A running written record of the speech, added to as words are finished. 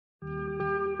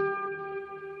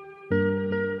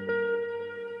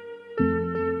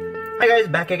Hi guys,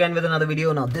 back again with another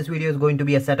video. Now this video is going to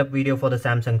be a setup video for the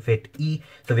Samsung Fit E.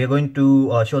 So we are going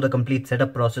to show the complete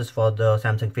setup process for the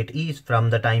Samsung Fit E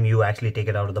from the time you actually take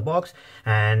it out of the box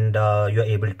and you're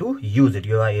able to use it.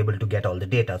 You are able to get all the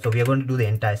data. So we are going to do the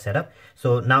entire setup.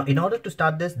 So now in order to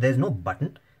start this, there's no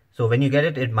button. So when you get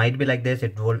it, it might be like this.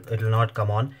 It will not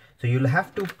come on. So you'll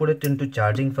have to put it into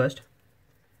charging first.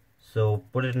 So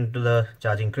put it into the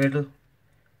charging cradle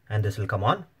and this will come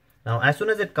on. Now, as soon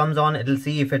as it comes on, it'll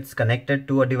see if it's connected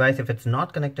to a device. If it's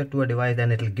not connected to a device,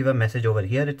 then it'll give a message over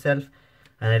here itself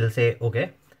and it'll say,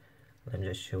 okay, let me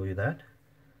just show you that.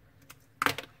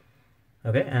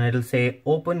 Okay, and it'll say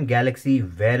open Galaxy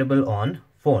wearable on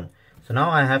phone. So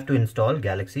now I have to install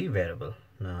Galaxy wearable.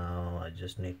 Now I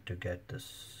just need to get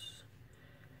this.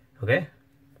 Okay,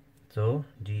 so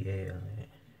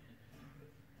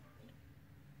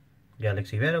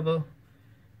Galaxy wearable.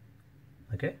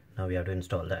 Okay, now we have to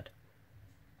install that.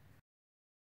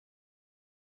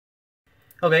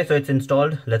 Okay, so it's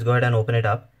installed. Let's go ahead and open it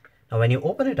up. Now when you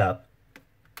open it up,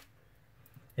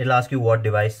 it'll ask you what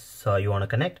device you want to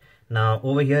connect. Now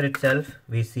over here itself,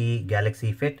 we see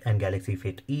Galaxy Fit and Galaxy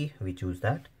Fit E. We choose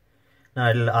that. Now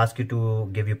it'll ask you to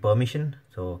give you permission.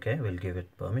 So okay, we'll give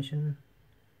it permission.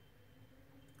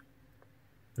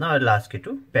 Now it'll ask you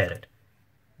to pair it.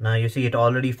 Now you see it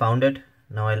already found it.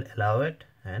 Now I'll allow it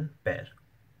and pair.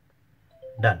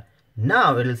 Done.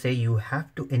 Now it will say you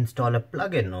have to install a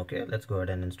plugin. Okay, let's go ahead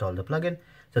and install the plugin.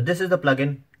 So this is the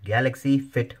plugin, Galaxy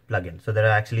Fit plugin. So there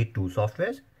are actually two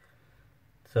softwares.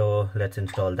 So let's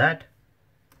install that.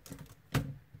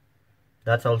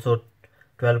 That's also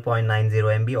 12.90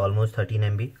 MB, almost 13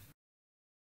 MB.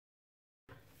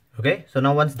 Okay, so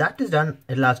now once that is done,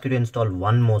 it'll ask you to install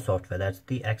one more software. That's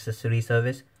the accessory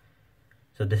service.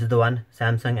 So this is the one,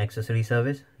 Samsung accessory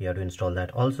service. You have to install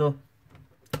that also.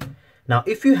 Now,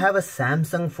 if you have a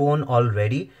Samsung phone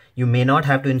already, you may not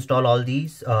have to install all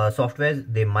these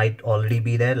softwares. They might already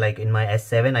be there. Like in my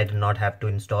S7, I did not have to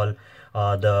install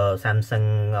the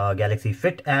Samsung Galaxy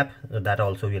Fit app. That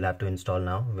also you'll have to install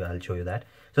now. I'll show you that.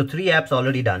 So 3 apps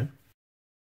already done.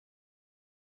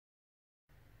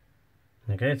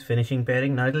 Okay, it's finishing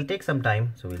pairing. Now it'll take some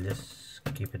time. So we'll just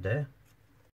keep it there.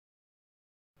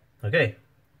 Okay,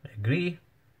 agree,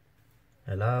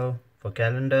 allow for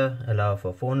calendar, allow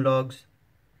for phone logs.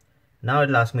 Now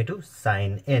it'll ask me to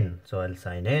sign in. So I'll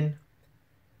sign in.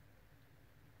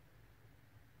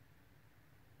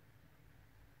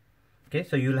 Okay,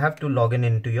 so you'll have to log in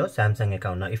into your Samsung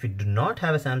account. Now, if you do not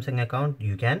have a Samsung account,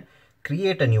 you can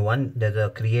create a new one. There's a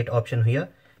create option here.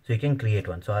 So you can create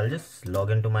one. So I'll just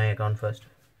log into my account first.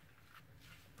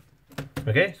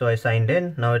 Okay, so I signed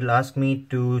in. Now it'll ask me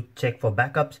to check for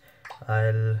backups.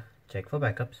 I'll check for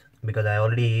backups because I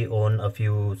already own a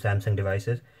few Samsung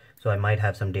devices, so I might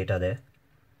have some data there.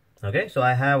 Okay, so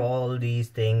I have all these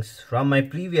things from my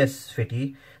previous Fit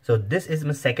E. So this is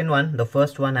my second one. The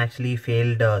first one actually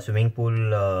failed swimming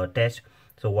pool test,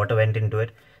 so water went into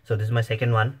it. So this is my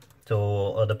second one.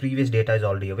 So the previous data is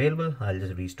already available. I'll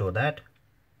just restore that.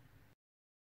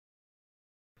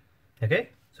 Okay,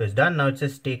 so it's done. Now it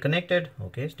says stay connected.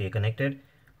 Okay, stay connected.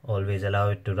 Always allow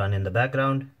it to run in the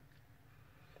background.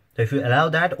 So if you allow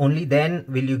that, only then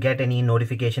will you get any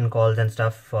notification calls and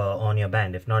stuff on your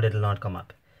band. If not, it will not come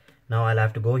up. Now I'll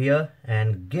have to go here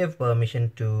and give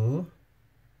permission to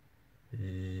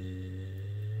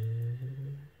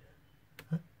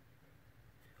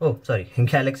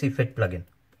Galaxy Fit plugin.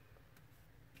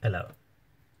 Allow.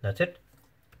 That's it.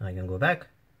 Now I can go back.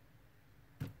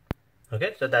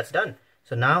 Okay, so that's done.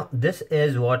 So now this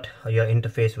is what your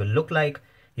interface will look like.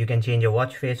 You can change your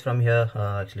watch face from here.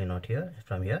 Actually not here,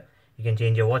 from here. You can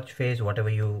change your watch face, whatever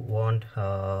you want.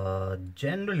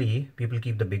 Generally, people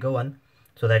keep the bigger one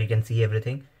so that you can see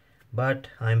everything. But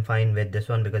I'm fine with this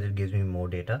one because it gives me more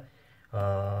data.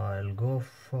 I'll go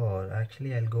for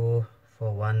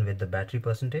one with the battery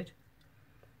percentage.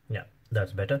 Yeah,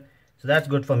 that's better. So that's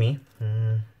good for me.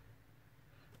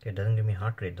 Okay, it doesn't give me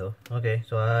heart rate though. Okay,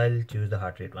 so I'll choose the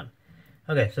heart rate one.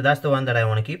 Okay, so that's the one that I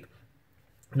want to keep.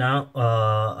 Now,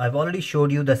 I've already showed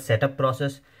you the setup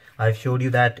process. I've showed you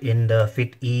that in the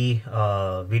Fit E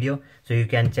video. So you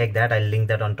can check that. I'll link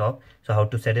that on top. So how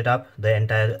to set it up. The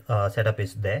entire setup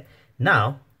is there.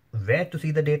 Now, where to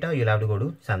see the data? You'll have to go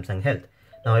to Samsung Health.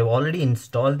 Now, I've already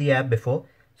installed the app before.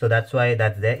 So that's why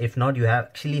that's there. If not, you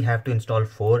actually have to install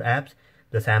 4 apps.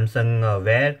 The Samsung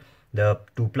Wear, the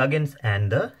 2 plugins and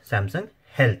the Samsung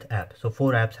Health app. So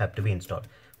 4 apps have to be installed.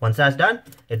 Once that's done,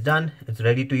 it's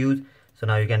ready to use. So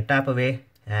now you can tap away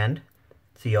and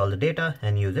see all the data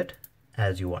and use it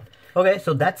as you want. Okay,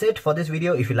 so that's it for this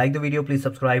video. If you like the video, please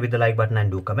subscribe with the like button and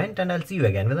do comment, and I'll see you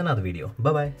again with another video.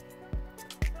 Bye bye.